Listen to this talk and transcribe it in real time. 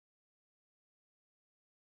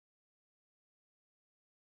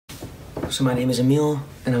So my name is Emil,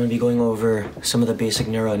 and I'm going to be going over some of the basic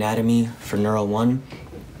neuroanatomy for Neuro 1.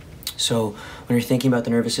 So when you're thinking about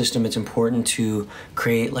the nervous system, it's important to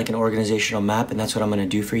create like an organizational map, and that's what I'm going to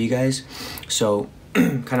do for you guys. So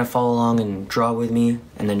kind of follow along and draw with me,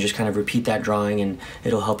 and then just kind of repeat that drawing, and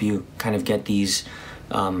it'll help you kind of get these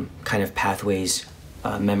kind of pathways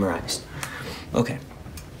memorized. Okay.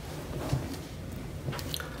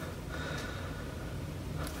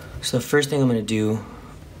 So the first thing I'm going to do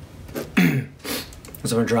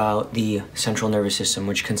is I'm going to draw out the central nervous system,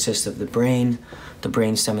 which consists of the brain, the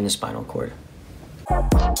brainstem, and the spinal cord.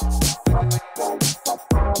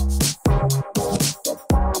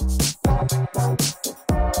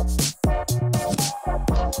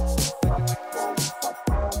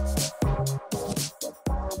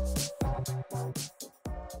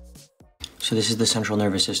 So this is the central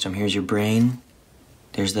nervous system. Here's your brain.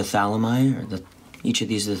 There's the thalami, or each of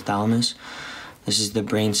these is the thalamus. This is the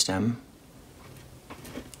brainstem.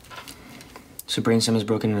 So brainstem is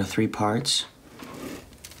broken into 3 parts.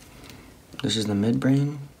 This is the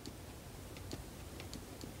midbrain.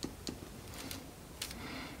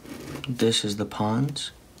 This is the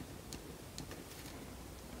pons.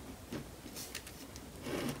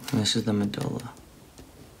 And this is the medulla.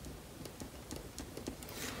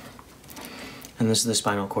 And this is the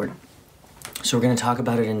spinal cord. So we're going to talk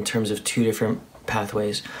about it in terms of 2 different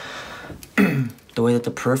pathways. The way that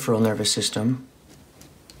the peripheral nervous system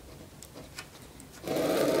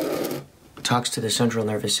talks to the central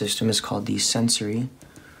nervous system is called the sensory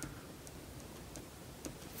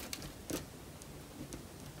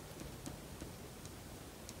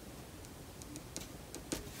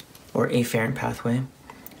or afferent pathway.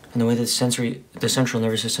 And the way that the central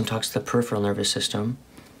nervous system talks to the peripheral nervous system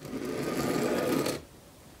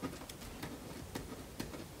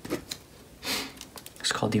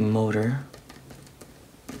is called the motor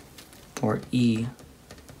or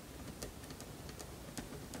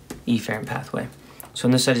efferent pathway. So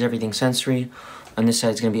on this side is everything sensory, on this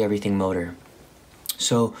side is going to be everything motor.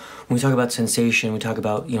 So when we talk about sensation, we talk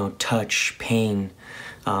about, touch, pain,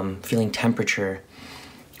 feeling temperature,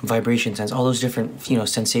 vibration sense, all those different,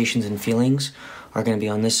 sensations and feelings are going to be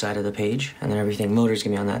on this side of the page, and then everything motor is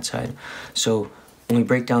going to be on that side. So when we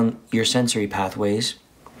break down your sensory pathways,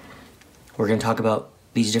 we're going to talk about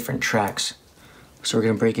these different tracks. So we're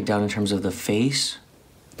going to break it down in terms of the face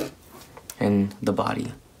and the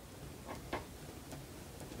body.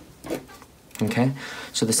 Okay?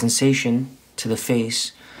 So the sensation to the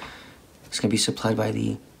face is going to be supplied by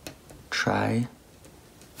the trigeminal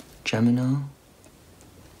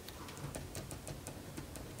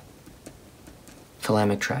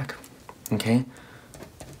thalamic tract. Okay?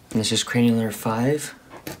 And this is cranial 5.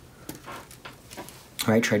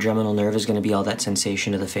 All right, trigeminal nerve is going to be all that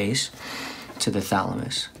sensation to the face, to the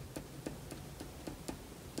thalamus.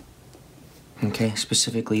 Okay,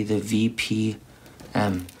 specifically the VPM,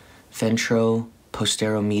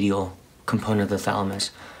 ventro-posteromedial component of the thalamus,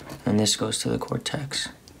 and this goes to the cortex.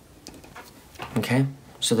 Okay,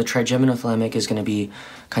 so the trigeminal thalamic is going to be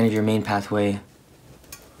kind of your main pathway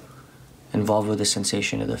involved with the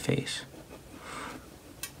sensation of the face.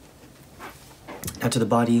 Now to the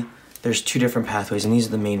body, there's 2 different pathways, and these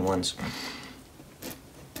are the main ones.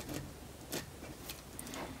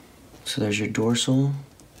 So there's your dorsal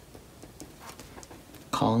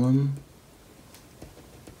column,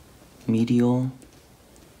 medial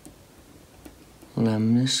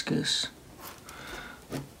lemniscus,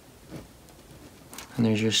 and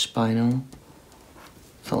there's your spinal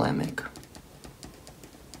thalamic.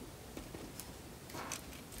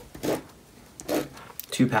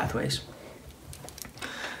 Two pathways.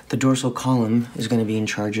 The dorsal column is going to be in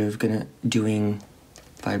charge of doing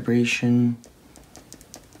vibration,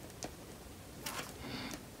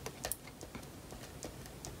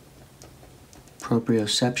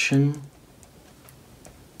 proprioception,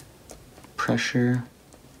 pressure,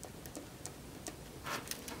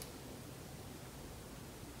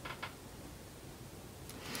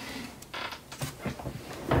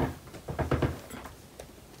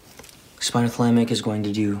 spinal thalamic is going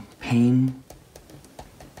to do pain,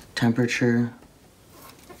 temperature,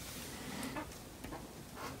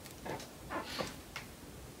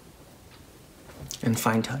 and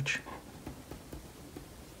fine touch.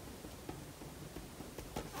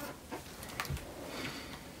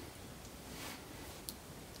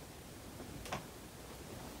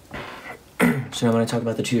 So now I'm going to talk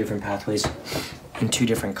about the 2 different pathways in 2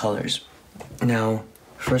 different colors. Now,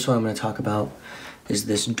 first one I'm going to talk about is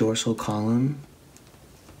this dorsal column.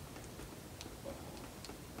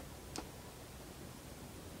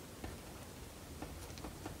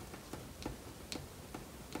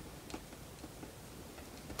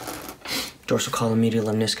 dorsal column medial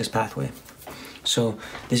lemniscus pathway. So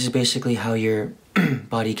this is basically how your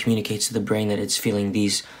body communicates to the brain that it's feeling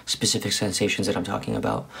these specific sensations that I'm talking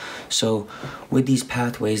about. So with these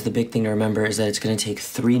pathways, the big thing to remember is that it's going to take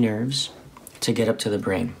 3 nerves to get up to the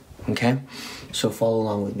brain, okay? So follow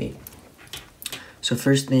along with me. So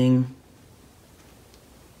first thing,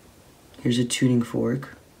 here's a tuning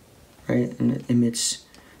fork, right? And it emits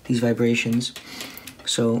these vibrations.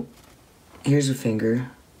 So here's a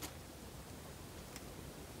finger.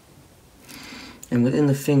 And within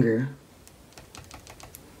the finger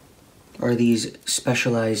are these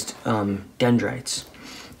specialized dendrites,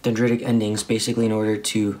 dendritic endings, basically in order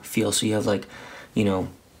to feel. So you have like, you know,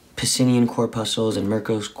 Pacinian corpuscles and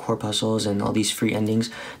Merkos corpuscles and all these free endings.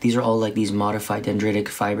 These are all like these modified dendritic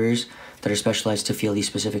fibers that are specialized to feel these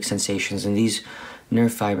specific sensations. And these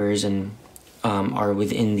nerve fibers and are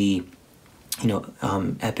within the, you know,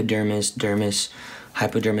 epidermis, dermis,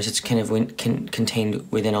 hypodermis. It's kind of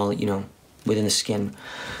contained within all, you know, within the skin.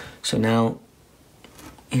 So now,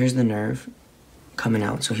 here's the nerve coming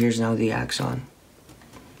out. So here's now the axon.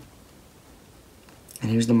 And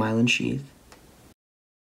here's the myelin sheath.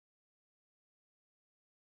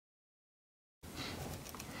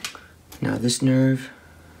 Now this nerve,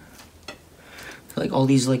 like all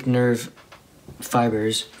these like nerve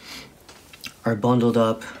fibers are bundled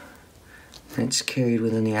up and it's carried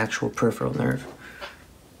within the actual peripheral nerve.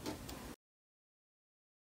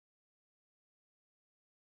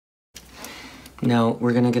 Now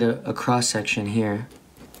we're gonna get a cross section here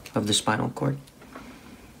of the spinal cord.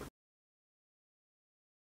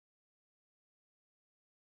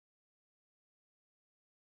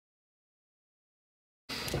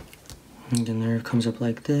 And the nerve comes up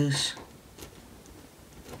like this.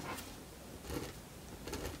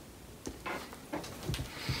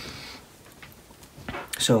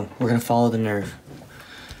 So we're gonna follow the nerve.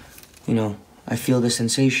 You know, I feel the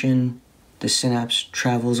sensation, the synapse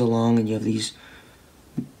travels along, and you have these,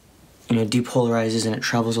 you know, depolarizes and it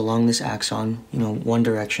travels along this axon, you know, one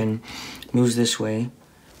direction, moves this way,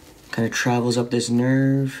 kind of travels up this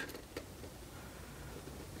nerve,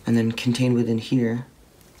 and then contained within here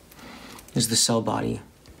is the cell body.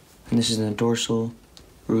 And this is in the dorsal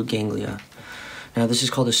root ganglia. Now this is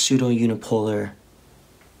called a pseudo-unipolar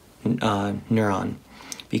neuron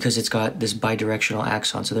because it's got this bidirectional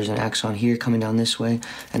axon. So there's an axon here coming down this way,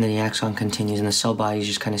 and then the axon continues, and the cell body is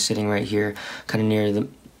just kind of sitting right here, kind of near the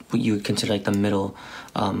what you would consider like the middle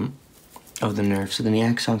of the nerve. So then the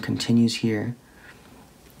axon continues here,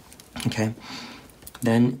 okay?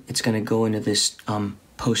 Then it's gonna go into this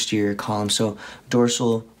posterior column. So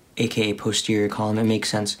dorsal, aka posterior column, it makes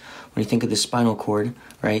sense. When you think of the spinal cord,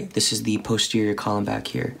 right, this is the posterior column back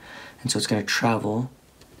here. And so it's gonna travel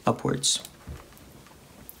upwards,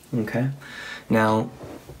 okay? Now,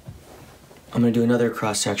 I'm gonna do another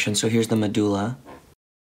cross section. So here's the medulla.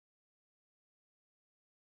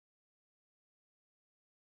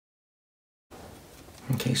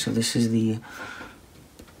 Okay, so this is the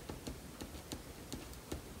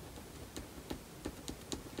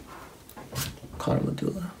cauda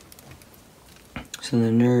medulla. So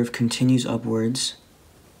the nerve continues upwards,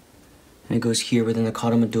 and it goes here within the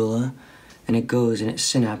cauda medulla, and it goes and it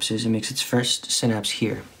synapses and makes its first synapse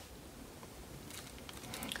here.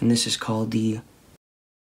 And this is called the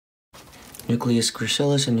nucleus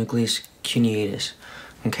gracilis and nucleus cuneatus,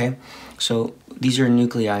 okay? So these are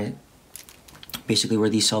nuclei, basically where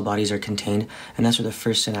these cell bodies are contained, and that's where the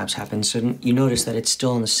first synapse happens. So you notice that it's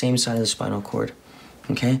still on the same side of the spinal cord,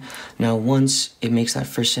 okay? Now once it makes that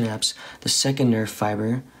first synapse, the second nerve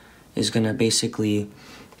fiber is gonna basically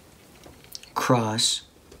cross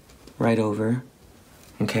right over,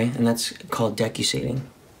 okay? And that's called decusating.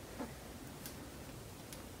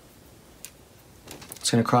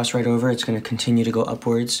 It's gonna cross right over, it's gonna continue to go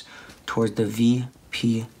upwards towards the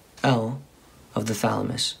VPL of the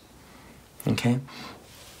thalamus. Okay,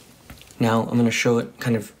 now I'm going to show it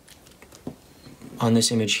kind of on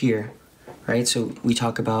this image here, right? So we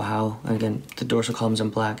talk about how, again, the dorsal column's in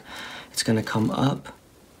black. It's going to come up,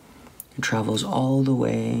 it travels all the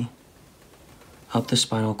way up the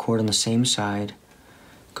spinal cord on the same side,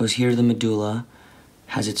 goes here to the medulla,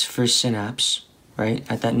 has its first synapse, right,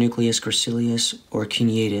 at that nucleus gracilis or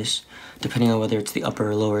cuneatus, depending on whether it's the upper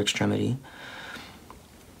or lower extremity.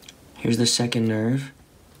 Here's the second nerve.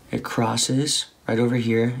 It crosses right over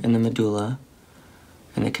here in the medulla,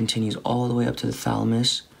 and it continues all the way up to the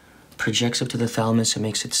thalamus, projects up to the thalamus and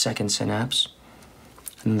makes its second synapse.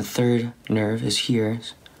 And the third nerve is here,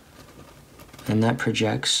 and that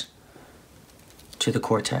projects to the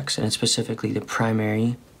cortex, and it's specifically the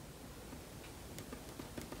primary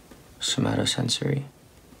somatosensory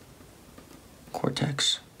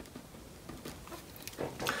cortex.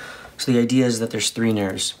 So the idea is that there's 3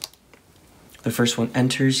 nerves. The first one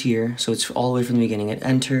enters here, so it's all the way from the beginning. It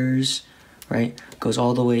enters, right, goes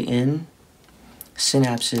all the way in,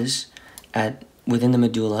 synapses within the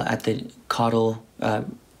medulla at the caudal,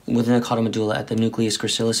 within the caudal medulla at the nucleus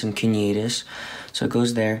gracilis and cuneatus. So it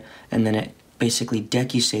goes there, and then it basically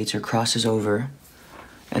decussates or crosses over,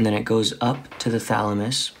 and then it goes up to the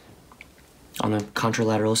thalamus on the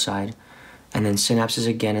contralateral side, and then synapses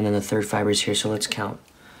again, and then the third fiber is here. So let's count.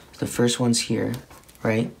 The first one's here,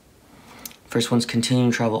 right? First one's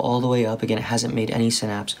continuing to travel all the way up. Again, it hasn't made any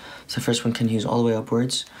synapse. So the first one continues all the way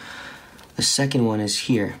upwards. The second one is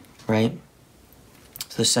here, right?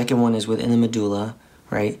 So the second one is within the medulla,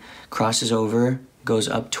 right? Crosses over, goes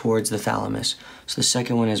up towards the thalamus. So the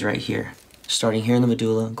second one is right here, starting here in the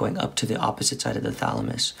medulla, going up to the opposite side of the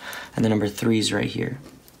thalamus. And the number 3 is right here.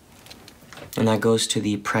 And that goes to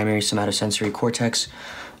the primary somatosensory cortex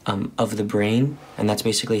of the brain, and that's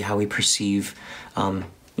basically how we perceive,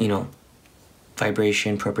 you know,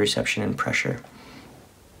 vibration, proprioception, and pressure.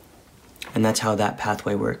 And that's how that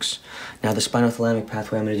pathway works. Now the spinothalamic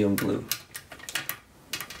pathway I'm going to do in blue.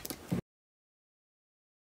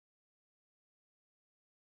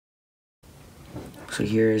 So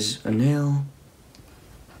here's a nail.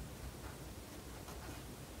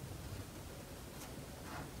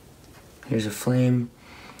 Here's a flame.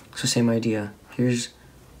 So same idea. Here's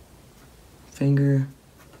finger.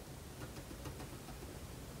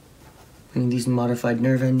 And these modified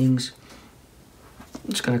nerve endings.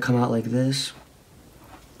 It's going to come out like this.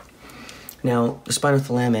 Now, the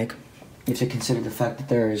spinothalamic, you have to consider the fact that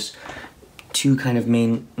there's 2 kind of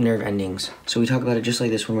main nerve endings. So we talk about it just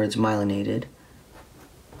like this one where it's myelinated.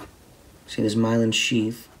 See this myelin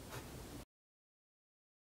sheath.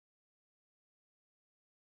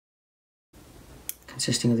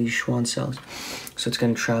 Consisting of these Schwann cells. So it's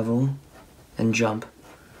going to travel and jump.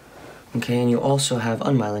 Okay, and you also have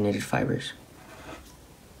unmyelinated fibers.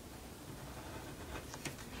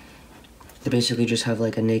 They basically just have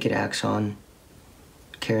like a naked axon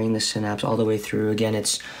carrying the synapse all the way through. Again,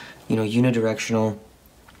 it's, you know, unidirectional.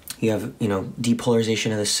 You have, you know,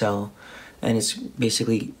 depolarization of the cell, and it's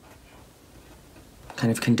basically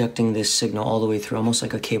kind of conducting this signal all the way through, almost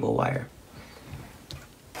like a cable wire.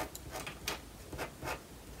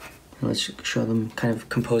 And let's show them kind of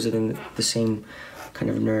composed in the same kind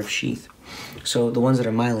of nerve sheath. So the ones that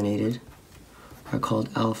are myelinated are called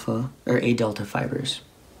alpha or A delta fibers.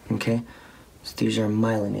 Okay, so these are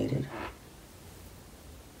myelinated.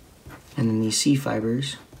 And then these C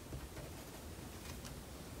fibers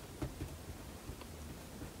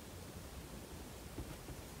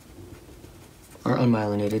are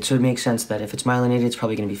unmyelinated. So it makes sense that if it's myelinated, it's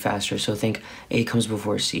probably going to be faster. So think A comes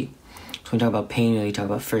before C. So when we talk about pain, you talk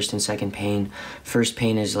about first and second pain. First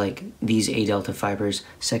pain is like these A delta fibers.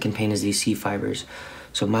 Second pain is these C fibers.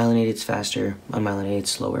 So myelinated is faster, unmyelinated is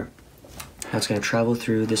slower. Now it's going to travel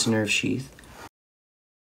through this nerve sheath.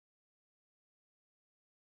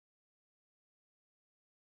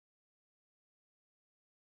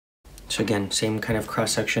 So again, same kind of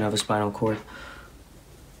cross-section of a spinal cord.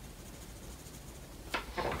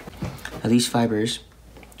 Now these fibers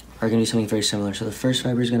are going to do something very similar. So the first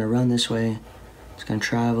fiber is going to run this way. It's going to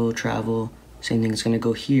travel. Same thing, it's going to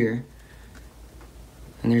go here.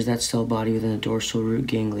 And there's that cell body within the dorsal root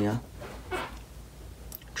ganglia.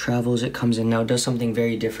 Travels, it comes in. Now it does something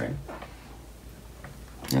very different.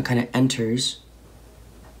 Now it kind of enters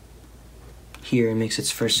here and makes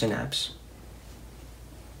its first synapse.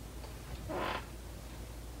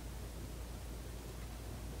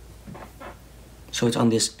 So it's on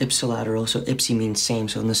this ipsilateral, so ipsi means same,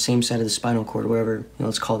 so on the same side of the spinal cord, wherever, you know,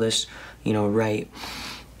 let's call this, you know, right.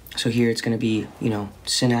 So here it's going to be, you know,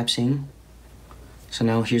 synapsing. So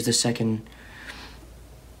now here's the second.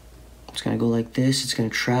 It's going to go like this. It's going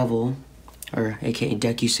to travel, or aka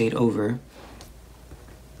decussate over,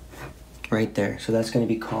 right there. So that's going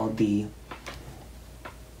to be called the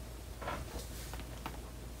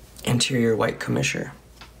anterior white commissure.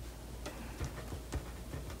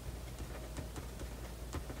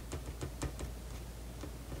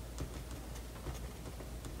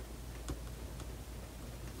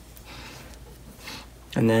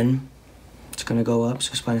 And then it's going to go up,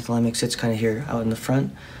 so spinothalamic sits kind of here out in the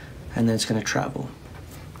front, and then it's going to travel.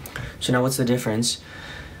 So now what's the difference?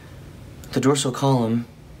 The dorsal column,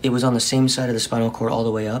 it was on the same side of the spinal cord all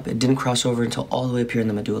the way up. It didn't cross over until all the way up here in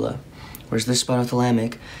the medulla. Whereas this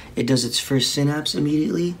spinothalamic, it does its first synapse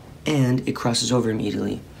immediately, and it crosses over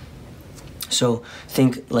immediately. So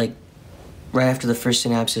think like right after the first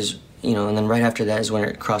synapse is and then right after that is when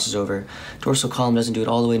it crosses over. Dorsal column doesn't do it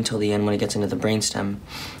all the way until the end when it gets into the brainstem.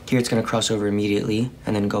 Here it's going to cross over immediately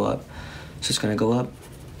and then go up. So it's going to go up,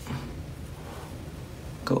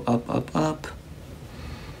 up,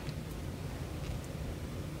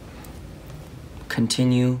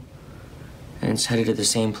 continue, and it's headed to the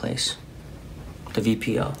same place, the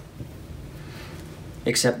VPL.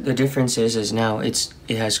 Except the difference is now it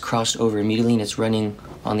has crossed over immediately and it's running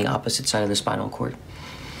on the opposite side of the spinal cord.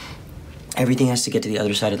 Everything has to get to the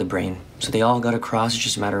other side of the brain. So they all got to cross, it's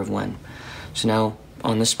just a matter of when. So now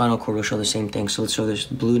on the spinal cord we'll show the same thing. So let's show this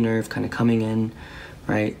blue nerve kind of coming in,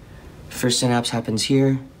 right? First synapse happens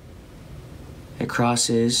here. It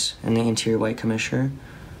crosses in the anterior white commissure,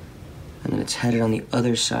 and then it's headed on the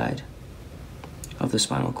other side of the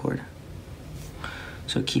spinal cord.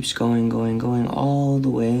 So it keeps going all the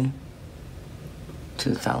way to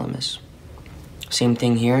the thalamus. Same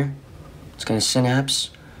thing here. It's going to synapse,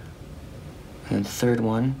 and the third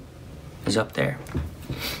one is up there.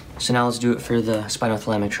 So now let's do it for the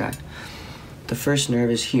spinothalamic tract. The first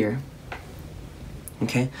nerve is here,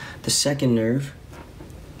 okay? The second nerve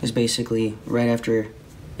is basically right after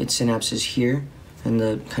it synapses here in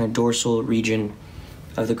the kind of dorsal region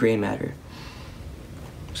of the gray matter.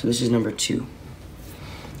 So this is number 2.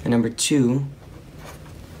 And number 2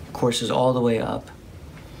 courses all the way up.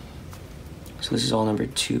 So this is all number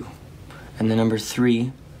 2. And the number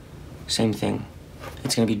 3, same thing.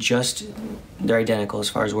 It's going to be they're identical as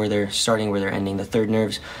far as where they're starting, where they're ending. The third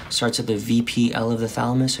nerve starts at the VPL of the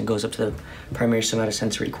thalamus and goes up to the primary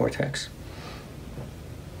somatosensory cortex.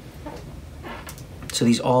 So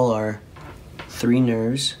these all are 3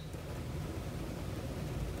 nerves,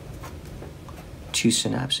 2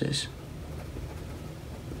 synapses.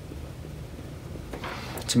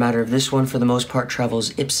 It's a matter of this one, for the most part,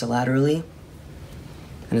 travels ipsilaterally,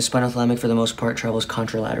 and the spinothalamic, for the most part, travels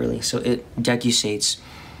contralaterally. So it decussates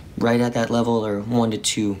right at that level, or 1 to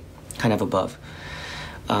 2, kind of above.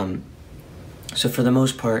 So for the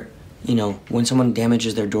most part, when someone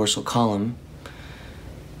damages their dorsal column,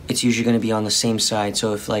 it's usually going to be on the same side.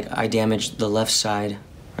 So if I damage the left side,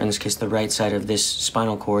 or in this case the right side of this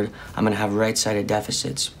spinal cord, I'm going to have right-sided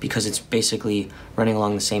deficits because it's basically running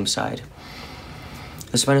along the same side.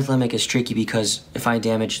 The spinothalamic is tricky because if I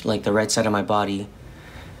damage the right side of my body,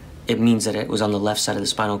 it means that it was on the left side of the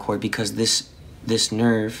spinal cord, because this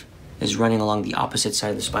nerve is running along the opposite side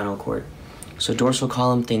of the spinal cord. So dorsal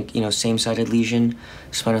column, think same-sided lesion.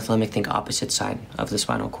 Spinothalamic, think opposite side of the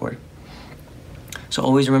spinal cord. So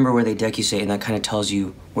always remember where they decussate, and that kind of tells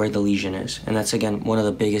you where the lesion is. And that's, again, one of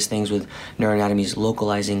the biggest things with neuroanatomy is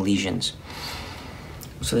localizing lesions.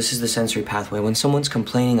 So this is the sensory pathway. When someone's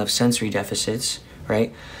complaining of sensory deficits,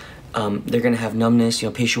 right, they're going to have numbness.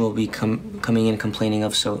 Patient will be coming in complaining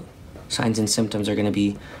of, so signs and symptoms are going to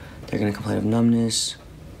be, they're going to complain of numbness,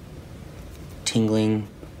 tingling,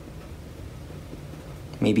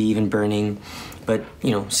 maybe even burning, but,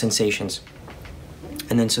 sensations.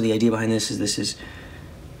 And then, so the idea behind this is,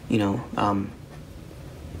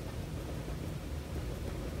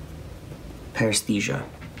 paresthesia,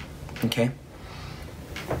 okay?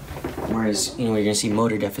 Whereas, you're going to see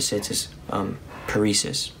motor deficits is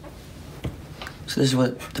paresis. So this is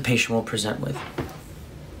what the patient will present with.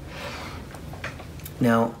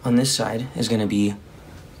 Now, on this side is going to be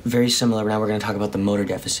very similar. Now we're going to talk about the motor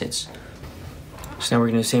deficits. So now we're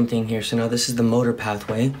going to do the same thing here. So now this is the motor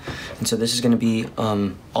pathway. And so this is going to be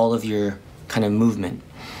all of your kind of movement.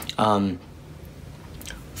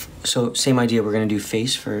 So same idea, we're going to do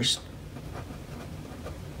face first.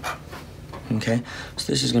 Okay,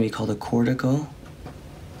 so this is going to be called a cortico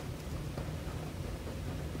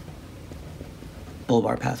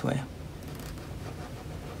bulbar pathway.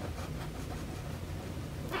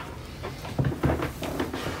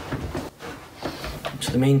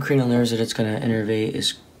 So the main cranial nerves that it's going to innervate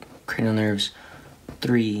is cranial nerves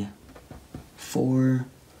 3, 4,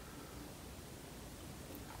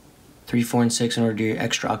 and 6 in order to do your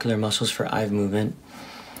extraocular muscles for eye movement.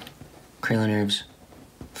 Cranial nerves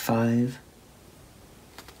 5,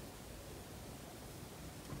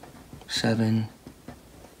 7,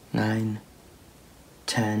 9,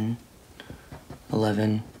 10,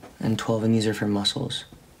 11, and 12, and these are for muscles.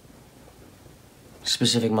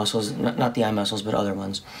 Specific muscles, not the eye muscles, but other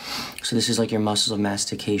ones. So this is like your muscles of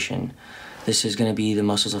mastication. This is going to be the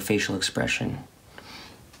muscles of facial expression.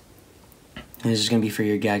 And this is going to be for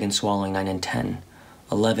your gag and swallowing, 9 and 10.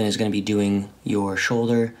 11 is going to be doing your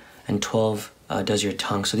shoulder, and 12 does your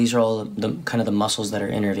tongue. So these are all the kind of the muscles that are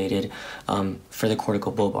innervated for the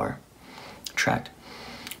corticobulbar tract.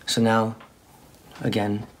 So now,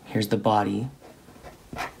 again, here's the body.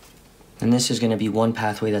 And this is going to be one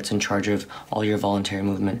pathway that's in charge of all your voluntary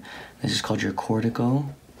movement. This is called your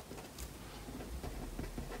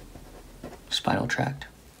cortico-spinal tract.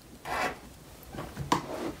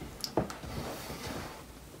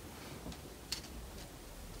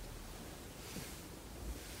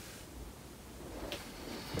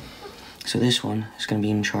 So this one is going to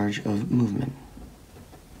be in charge of movement.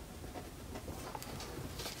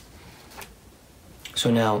 So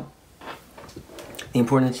now, the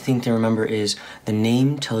important thing to remember is the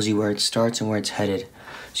name tells you where it starts and where it's headed.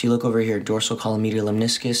 So you look over here, dorsal column, medial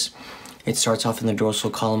lemniscus. It starts off in the dorsal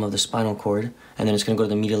column of the spinal cord, and then it's going to go to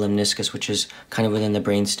the medial lemniscus, which is kind of within the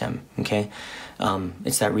brainstem, okay?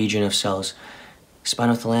 It's that region of cells.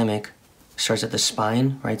 Spinothalamic starts at the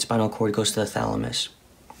spine, right? Spinal cord goes to the thalamus.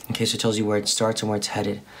 Okay, so it tells you where it starts and where it's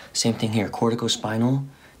headed. Same thing here, corticospinal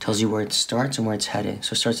tells you where it starts and where it's headed.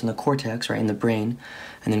 So it starts in the cortex, right, in the brain,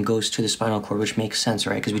 and then goes to the spinal cord, which makes sense,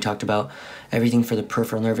 right? Because we talked about everything for the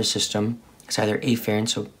peripheral nervous system. It's either afferent,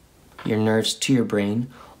 so your nerves to your brain,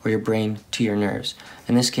 or your brain to your nerves.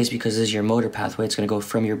 In this case, because this is your motor pathway, it's going to go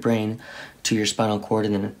from your brain to your spinal cord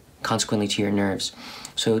and then consequently to your nerves.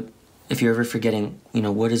 So if you're ever forgetting,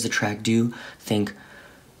 what does the tract do, think,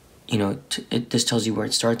 this tells you where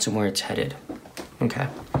it starts and where it's headed. Okay.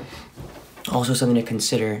 Also, something to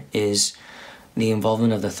consider is the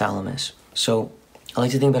involvement of the thalamus. So I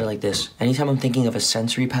like to think about it like this. Anytime I'm thinking of a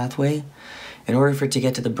sensory pathway, in order for it to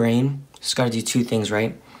get to the brain, it's got to do two things,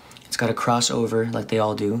 right? It's got to cross over, like they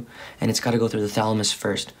all do, and it's got to go through the thalamus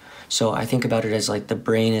first. So I think about it as like the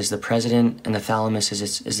brain is the president and the thalamus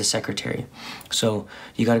is the secretary. So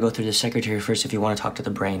you got to go through the secretary first if you want to talk to the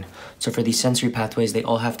brain. So for these sensory pathways, they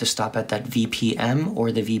all have to stop at that VPM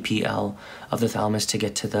or the VPL of the thalamus to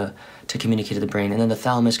get to communicate to the brain. And then the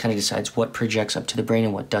thalamus kind of decides what projects up to the brain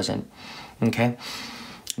and what doesn't. Okay?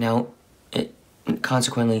 Now,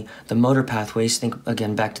 consequently, the motor pathways, think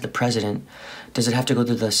again back to the president. Does it have to go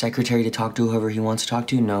through the secretary to talk to whoever he wants to talk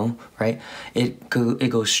to? No, right? It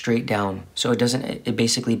goes straight down. So it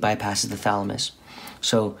basically bypasses the thalamus.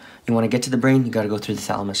 So you want to get to the brain, you got to go through the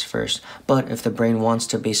thalamus first. But if the brain wants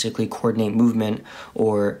to basically coordinate movement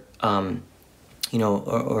or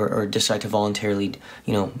or decide to voluntarily,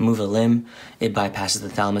 move a limb, it bypasses the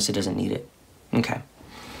thalamus, it doesn't need it. Okay.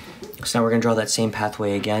 So now we're going to draw that same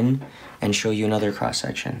pathway again and show you another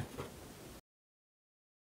cross-section.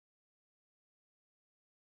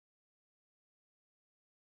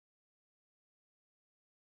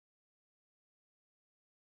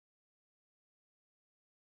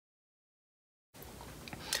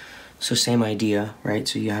 So same idea, right?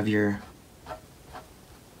 So you have your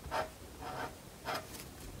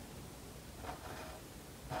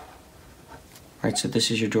right, so this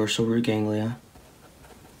is your dorsal root ganglia.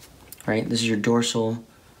 Right, this is your dorsal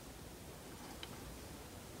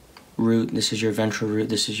root, this is your ventral root,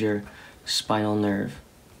 this is your spinal nerve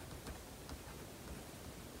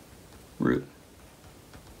root.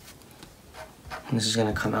 And this is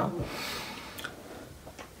going to come out.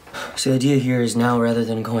 So the idea here is now rather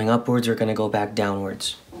than going upwards, we're going to go back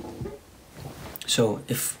downwards. So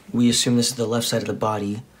if we assume this is the left side of the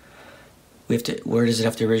body, where does it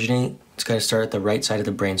have to originate? It's got to start at the right side of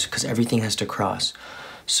the brain because everything has to cross.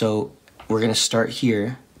 So we're going to start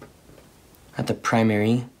here at the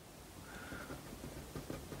primary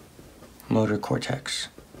motor cortex.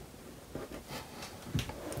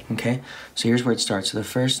 Okay, so here's where it starts. So the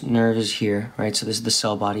first nerve is here, right? So this is the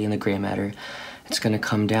cell body and the gray matter. It's going to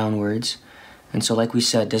come downwards. And so like we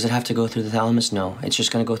said, does it have to go through the thalamus? No, it's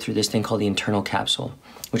just going to go through this thing called the internal capsule,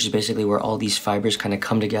 which is basically where all these fibers kind of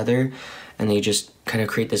come together and they just kind of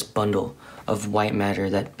create this bundle of white matter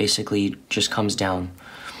that basically just comes down.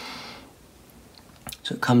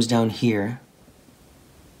 So it comes down here.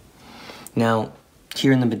 Now,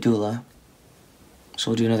 here in the medulla, so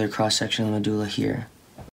we'll do another cross-section of the medulla here.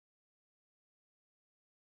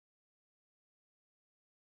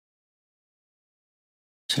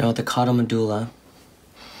 So now at the caudal medulla,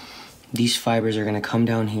 these fibers are going to come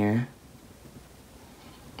down here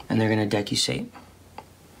and they're going to decussate.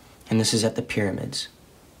 And this is at the pyramids.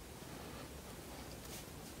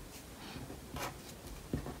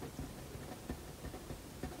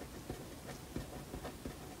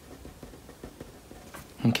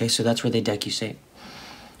 Okay, so that's where they decussate.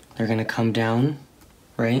 They're going to come down,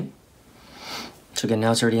 right? So again,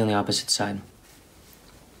 now it's already on the opposite side.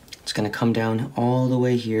 It's going to come down all the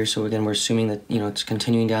way here. So again, we're assuming that, it's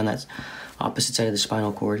continuing down that opposite side of the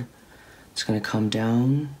spinal cord. It's going to come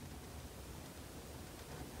down.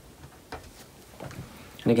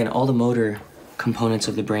 And again, all the motor components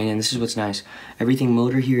of the brain, and this is what's nice, everything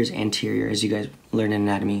motor here is anterior, as you guys learn in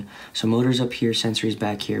anatomy. So motor's up here, sensory's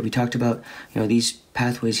back here. We talked about, these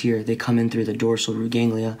pathways here, they come in through the dorsal root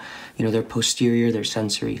ganglia. They're posterior, they're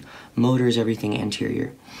sensory. Motor is everything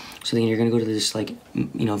anterior. So then you're gonna go to this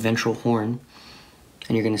ventral horn,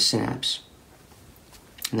 and you're gonna synapse.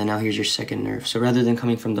 And then now here's your second nerve. So rather than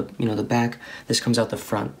coming from the back, this comes out the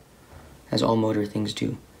front, as all motor things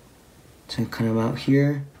do. So come out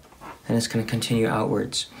here, and it's gonna continue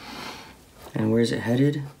outwards. And where is it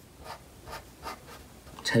headed?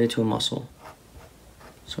 It's headed to a muscle.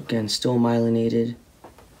 So again, still myelinated.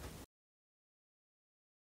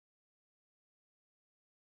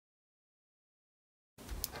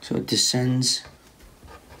 So it descends,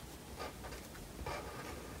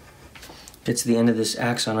 gets to the end of this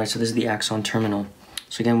axon, right? So this is the axon terminal.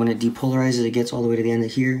 So again, when it depolarizes, it gets all the way to the end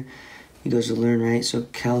of here. It goes to learn, right? So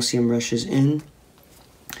calcium rushes in,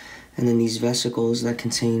 and then these vesicles that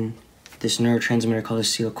contain this neurotransmitter called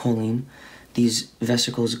acetylcholine, these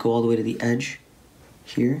vesicles go all the way to the edge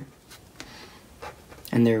here,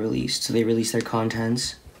 and they're released. So they release their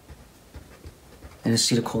contents, and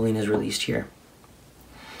acetylcholine is released here.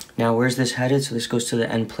 Now, where's this headed? So this goes to the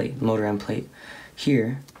end plate, the motor end plate.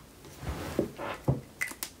 Here,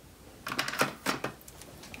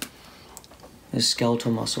 is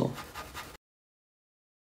skeletal muscle.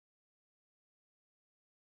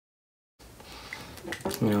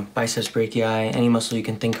 Biceps brachii, any muscle you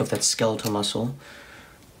can think of that's skeletal muscle.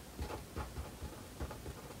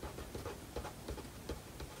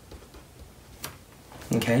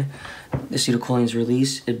 Okay, the acetylcholine is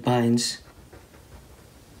released, it binds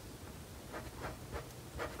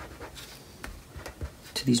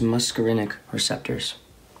to these muscarinic receptors.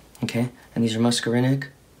 Okay, and these are muscarinic.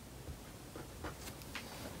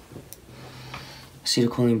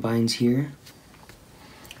 Acetylcholine binds here.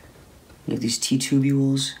 You have these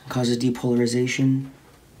T-tubules, causes depolarization.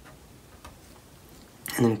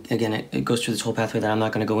 And then again, it goes through this whole pathway that I'm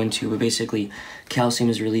not going to go into, but basically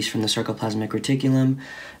calcium is released from the sarcoplasmic reticulum,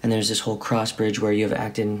 and there's this whole cross bridge where you have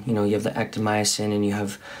actin, you have the actin-myosin, and you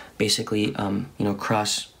have basically,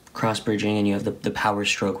 cross bridging, and you have the power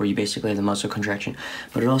stroke where you basically have the muscle contraction.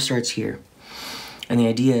 But it all starts here. And the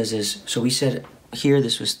idea is so we said here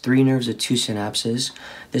this was 3 nerves with 2 synapses.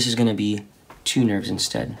 This is going to be 2 nerves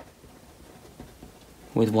instead,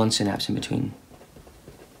 with 1 synapse in between.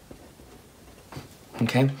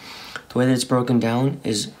 Okay? The way that it's broken down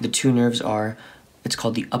is the 2 nerves are, it's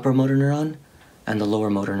called the upper motor neuron and the lower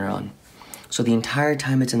motor neuron. So the entire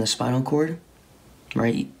time it's in the spinal cord,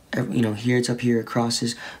 right? Here it's up here, it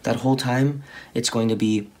crosses. That whole time, it's going to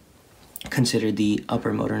be considered the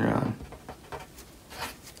upper motor neuron,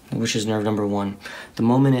 which is nerve number 1. The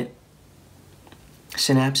moment it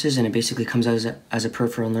synapses and it basically comes out as a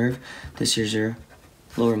peripheral nerve, this is your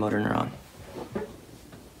lower motor neuron.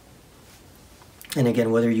 And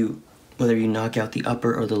again, whether you knock out the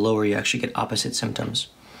upper or the lower, you actually get opposite symptoms.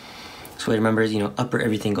 So what I remember is, upper,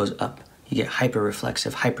 everything goes up. You get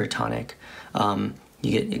hyperreflexive, hypertonic.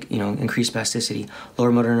 You get, increased spasticity.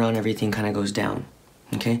 Lower motor neuron, everything kind of goes down.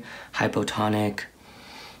 Okay, hypotonic,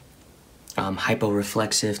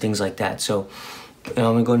 hyporeflexive, things like that. So I'm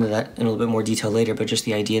gonna go into that in a little bit more detail later, but just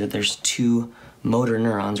the idea that there's 2 motor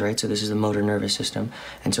neurons, right? So this is the motor nervous system,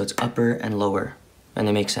 and so it's upper and lower, and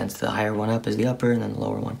they make sense. The higher one up is the upper, and then the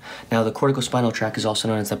lower one. Now the corticospinal tract is also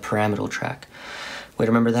known as the pyramidal tract. Way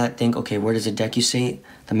to remember that, think, okay, where does it decussate?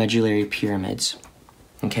 The medullary pyramids.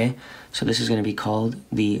 Okay, so this is gonna be called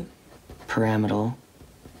the pyramidal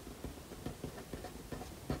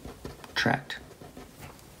tract.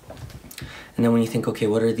 And then when you think, okay,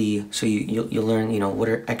 what are the, so you'll learn, what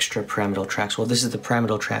are extrapyramidal tracts? Well, this is the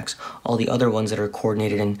pyramidal tracts. All the other ones that are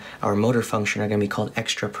coordinated in our motor function are going to be called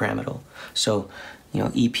extrapyramidal. So,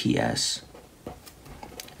 EPS,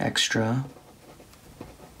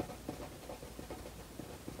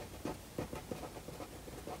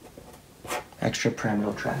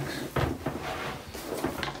 extrapyramidal tracts.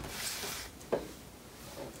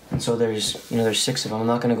 And so there's 6 of them. I'm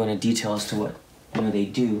not going to go into detail as to what, they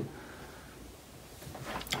do.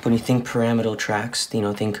 When you think pyramidal tracts,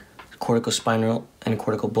 think corticospinal and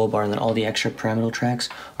corticobulbar, and then all the extrapyramidal tracts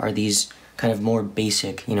are these kind of more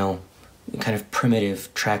basic, kind of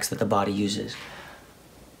primitive tracts that the body uses.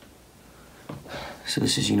 So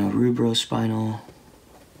this is, rubrospinal,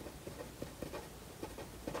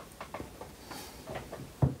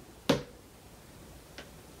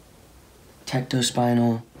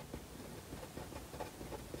 tectospinal,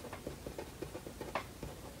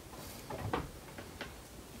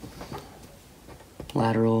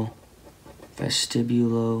 lateral,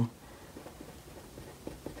 vestibulo,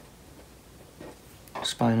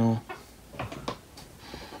 spinal,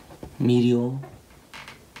 medial,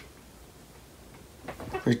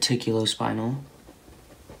 reticulospinal,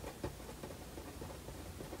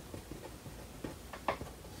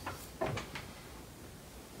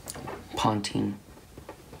 pontine,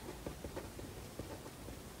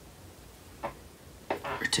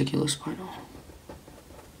 reticulospinal.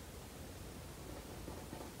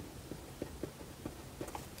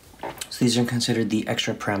 So these are considered the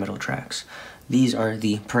extrapyramidal tracts. These are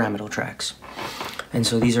the pyramidal tracts. And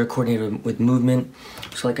so these are coordinated with movement.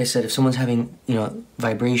 So like I said, if someone's having,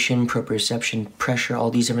 vibration, proprioception, pressure,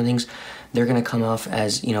 all these different things, they're gonna come off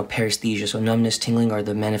as, paresthesia. So numbness, tingling are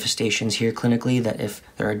the manifestations here clinically, that if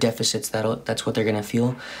there are deficits, that's what they're gonna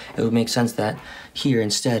feel. It would make sense that here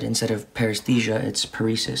instead of paresthesia, it's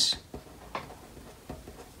paresis,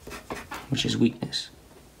 which is weakness.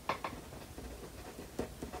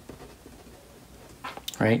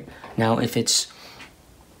 Right? Now if it's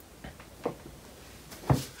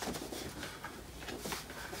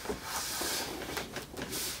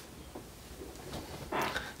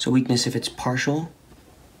so weakness if it's partial,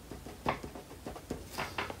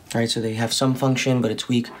 right? So they have some function, but it's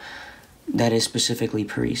weak. That is specifically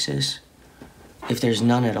paresis. If there's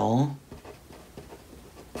none at all,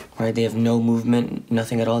 right? They have no movement,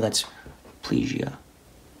 nothing at all. That's plegia.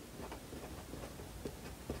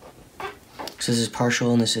 So this is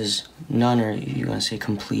partial, and this is none, or you're gonna say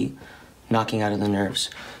complete, knocking out of the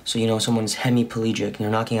nerves. So someone's hemiplegic,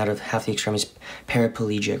 knocking out of half the extremities,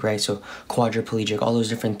 paraplegic, right? So quadriplegic, all those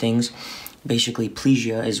different things. Basically,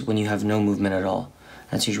 plegia is when you have no movement at all.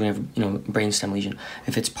 That's usually when you have, brainstem lesion.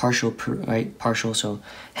 If it's partial, right? Partial, so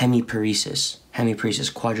hemiparesis,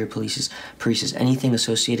 quadriparesis, paresis, anything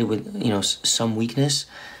associated with, some weakness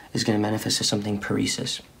is gonna manifest as something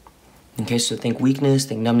paresis. Okay, so think weakness,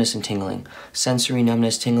 think numbness and tingling. Sensory,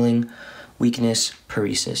 numbness, tingling, weakness,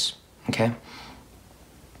 paresis. Okay?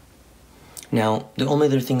 Now, the only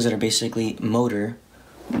other things that are basically motor,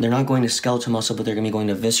 they're not going to skeletal muscle, but they're going to be going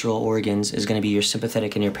to visceral organs, is going to be your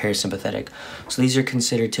sympathetic and your parasympathetic. So these are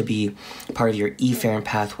considered to be part of your efferent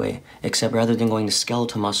pathway, except rather than going to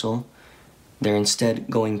skeletal muscle, they're instead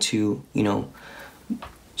going to,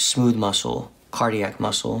 smooth muscle, cardiac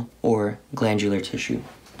muscle, or glandular tissue.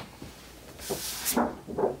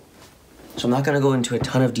 So I'm not going to go into a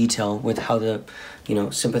ton of detail with how the,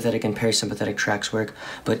 sympathetic and parasympathetic tracts work,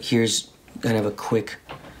 but here's kind of a quick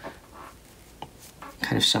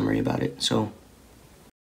kind of summary about it. So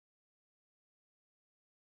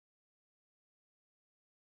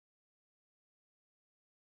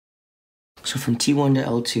from T1 to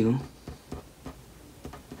L2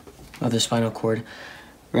 of the spinal cord,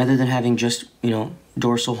 rather than having just,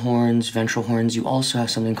 dorsal horns, ventral horns, you also have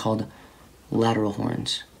something called lateral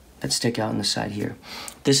horns that stick out on the side here.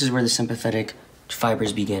 This is where the sympathetic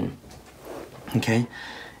fibers begin, okay?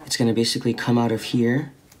 It's gonna basically come out of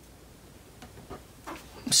here,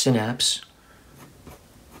 synapse,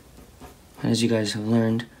 as you guys have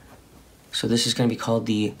learned. So this is gonna be called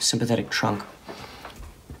the sympathetic trunk.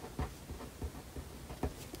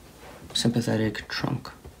 Sympathetic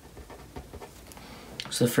trunk.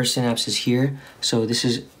 So the first synapse is here. So this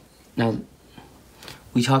is, now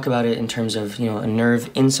we talk about it in terms of, a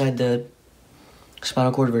nerve inside the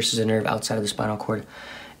spinal cord versus a nerve outside of the spinal cord.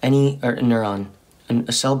 A neuron,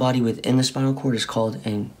 a cell body within the spinal cord is called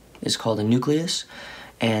a nucleus,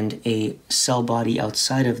 and a cell body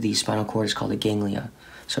outside of the spinal cord is called a ganglia.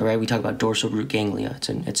 So, right, we talk about dorsal root ganglia.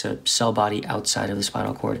 It's a cell body outside of the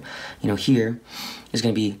spinal cord. Here is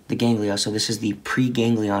going to be the ganglia. So this is the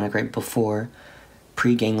preganglionic, right before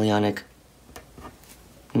preganglionic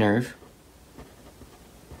nerve.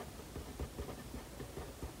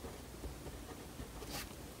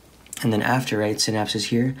 And then after, right, synapse is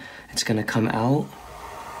here, it's gonna come out,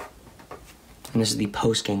 and this is the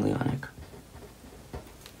postganglionic.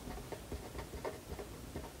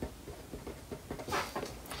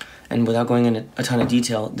 And without going into a ton of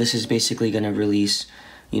detail, this is basically gonna release,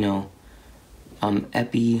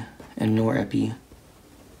 epi and norepi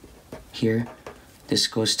here. This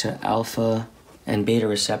goes to alpha and beta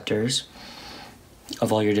receptors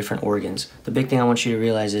of all your different organs. The big thing I want you to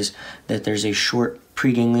realize is that there's a short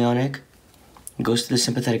preganglionic, it goes to the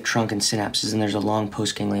sympathetic trunk and synapses, and there's a long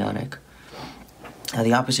postganglionic. Now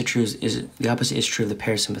the opposite is true of the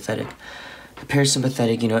parasympathetic. The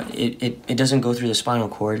parasympathetic, it doesn't go through the spinal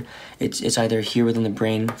cord. It's either here within the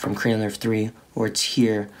brain from cranial nerve 3, or it's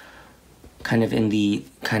here, kind of in the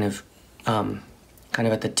kind of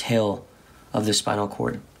at the tail of the spinal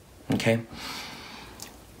cord. Okay.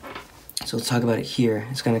 So let's talk about it here.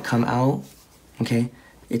 It's going to come out, okay?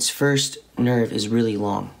 Its first nerve is really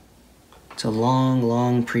long. It's a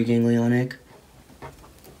long preganglionic,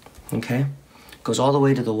 okay? Goes all the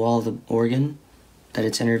way to the wall of the organ, that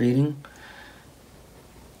it's innervating.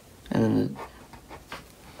 And then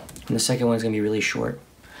the second one is going to be really short.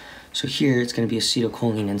 So here it's going to be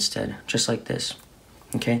acetylcholine instead, just like this.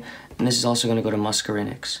 Okay? And this is also going to go to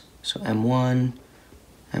muscarinics. So M1,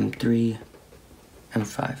 M3,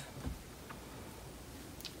 M5.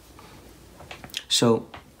 So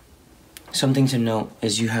something to note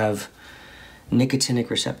is you have nicotinic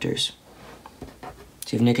receptors.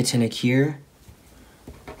 So you have nicotinic here,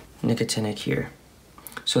 nicotinic here.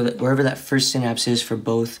 So that wherever that first synapse is for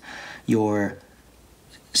both your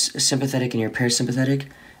sympathetic and your parasympathetic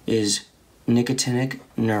is nicotinic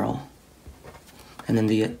neural. And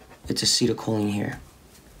then it's acetylcholine here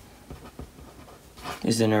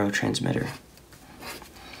is the neurotransmitter.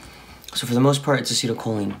 So for the most part, it's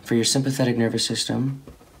acetylcholine. For your sympathetic nervous system,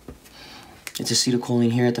 it's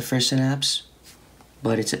acetylcholine here at the first synapse,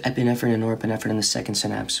 but it's epinephrine and norepinephrine in the second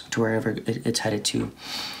synapse, to wherever it's headed to.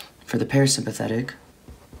 For the parasympathetic,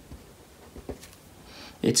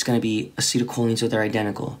 it's going to be acetylcholine, so they're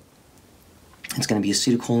identical. It's going to be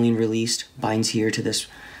acetylcholine released, binds here to this,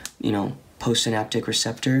 postsynaptic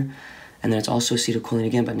receptor, and then it's also acetylcholine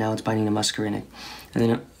again, but now it's binding to muscarinic.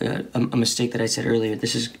 And then a mistake that I said earlier,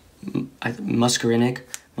 this is muscarinic,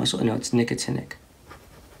 it's nicotinic.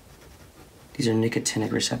 These are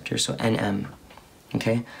nicotinic receptors, so NM,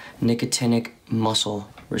 okay? Nicotinic muscle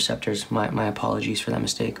receptors, my apologies for that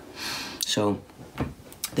mistake. So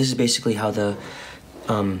this is basically how the,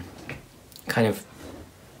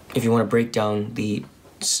 if you want to break down the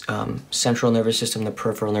central nervous system, the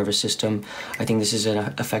peripheral nervous system, I think this is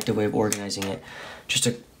an effective way of organizing it. Just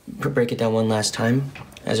to break it down one last time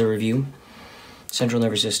as a review. Central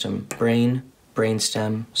nervous system, brain,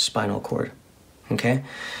 brainstem, spinal cord, okay?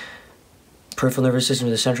 Peripheral nervous system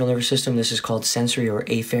to the central nervous system, this is called sensory or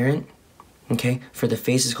afferent, okay? For the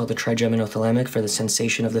face, it's called the trigeminothalamic. For the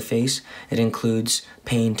sensation of the face, it includes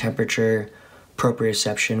pain, temperature,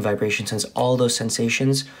 proprioception, vibration sense. All those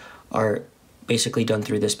sensations are basically done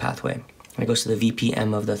through this pathway. And it goes to the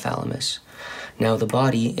VPM of the thalamus. Now the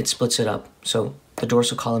body, it splits it up. So the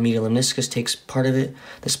dorsal column medial lemniscus takes part of it,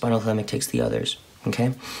 the spinal thalamic takes the others,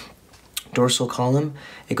 okay? Dorsal column,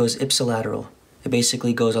 it goes ipsilateral. It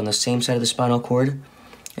basically goes on the same side of the spinal cord,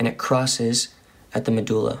 and it crosses at the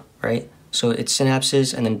medulla, right? So it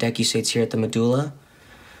synapses and then decusates here at the medulla,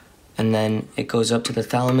 and then it goes up to the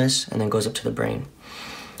thalamus, and then goes up to the brain.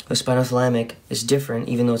 The spinothalamic is different,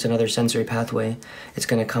 even though it's another sensory pathway. It's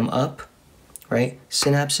going to come up, right?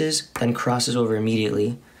 Synapses, then crosses over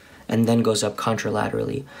immediately, and then goes up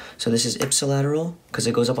contralaterally. So this is ipsilateral, because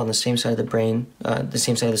it goes up on the same side of the brain, the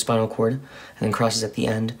same side of the spinal cord, and then crosses at the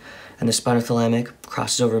end. And the spinothalamic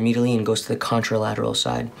crosses over immediately and goes to the contralateral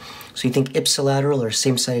side. So you think ipsilateral or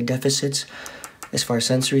same-sided deficits, as far as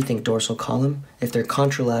sensory, think dorsal column. If they're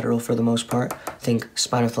contralateral for the most part, think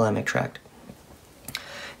spinothalamic tract.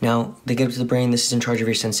 Now, they get up to the brain, this is in charge of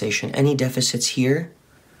your sensation. Any deficits here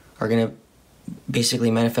are going to basically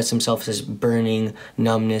manifest themselves as burning,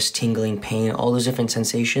 numbness, tingling, pain. All those different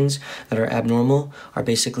sensations that are abnormal are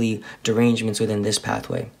basically derangements within this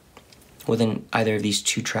pathway, within either of these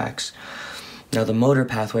two tracks. Now the motor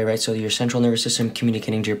pathway, right, so your central nervous system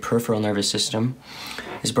communicating to your peripheral nervous system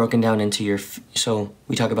is broken down into your, so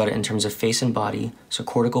we talk about it in terms of face and body. So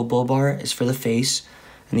cortical bulbar is for the face,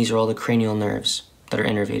 and these are all the cranial nerves that are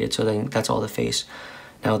innervated, so then that's all the face.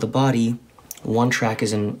 Now the body, one track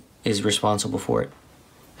is responsible for it,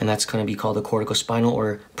 and that's going to be called the corticospinal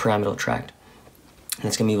or pyramidal tract. And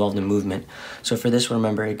it's going to be involved in movement. So for this one,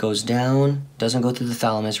 remember, it goes down, doesn't go through the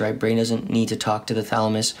thalamus, right? Brain doesn't need to talk to the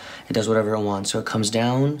thalamus. It does whatever it wants. So it comes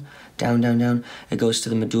down, down, down, down. It goes to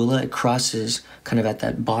the medulla. It crosses kind of at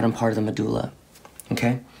that bottom part of the medulla,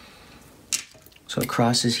 okay? So it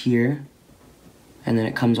crosses here, and then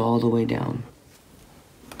it comes all the way down.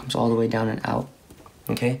 Comes all the way down and out,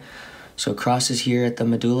 okay? So it crosses here at the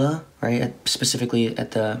medulla, right? Specifically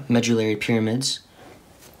at the medullary pyramids.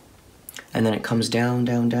 And then it comes down,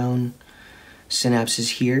 down, down.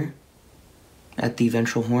 Synapses here at the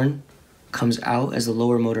ventral horn, comes out as the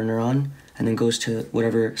lower motor neuron, and then goes to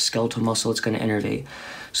whatever skeletal muscle it's going to innervate.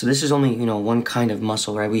 So this is only, one kind of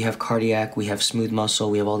muscle, right? We have cardiac, we have smooth muscle,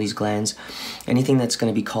 we have all these glands. Anything that's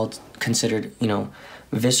going to be considered,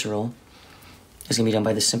 visceral is going to be done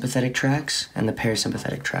by the sympathetic tracts and the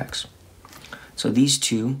parasympathetic tracts. So these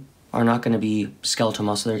two are not going to be skeletal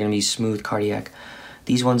muscle, they're going to be smooth cardiac.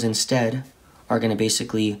 These ones instead are going to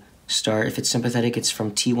basically start, if it's sympathetic, it's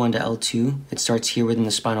from T1 to L2. It starts here within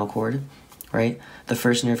the spinal cord, right? The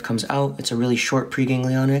first nerve comes out, it's a really short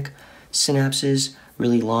preganglionic, synapses,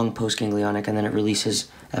 really long postganglionic, and then it releases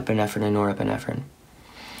epinephrine and norepinephrine.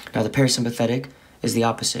 Now the parasympathetic is the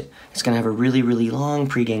opposite. It's going to have a really, really long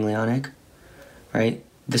preganglionic, right?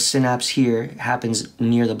 The synapse here happens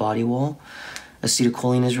near the body wall.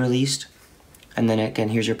 Acetylcholine is released, and then again,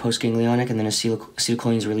 here's your postganglionic, and then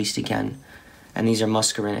acetylcholine is released again. And these are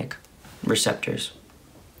muscarinic receptors,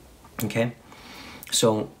 okay?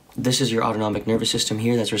 So this is your autonomic nervous system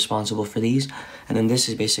here that's responsible for these, and then this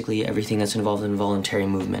is basically everything that's involved in voluntary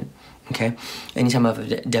movement, okay? Anytime I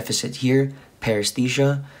have a deficit here,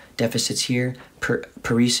 paresthesia, deficits here,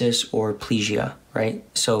 paresis or plegia, right?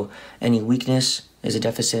 So any weakness is a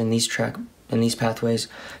deficit in these pathways.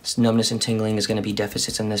 Numbness and tingling is going to be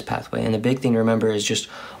deficits in this pathway. And the big thing to remember is just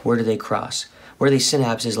where do they cross? Where they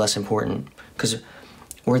synapse is less important, because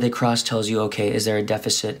where they cross tells you, okay, is there a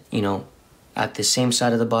deficit, you know, at the same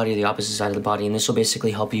side of the body or the opposite side of the body? And this will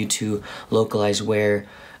basically help you to localize where,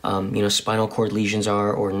 you know, spinal cord lesions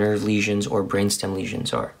are, or nerve lesions, or brainstem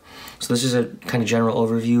lesions are. So this is a kind of general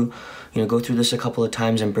overview. You know, go through this a couple of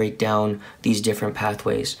times and break down these different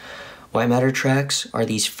pathways. White matter tracks are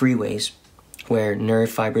these freeways where nerve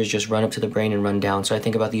fibers just run up to the brain and run down. So I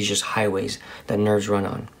think about these just highways that nerves run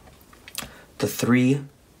on. The three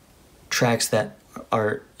tracks that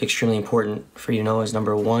are extremely important for you to know is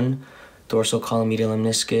number 1, dorsal column medial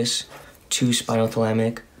lemniscus, 2, spinal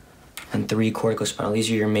thalamic, and 3, corticospinal.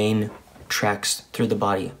 These are your main tracks through the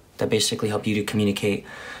body that basically help you to communicate,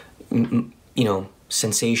 you know,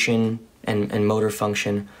 sensation and motor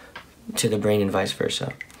function to the brain and vice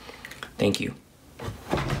versa. Thank you.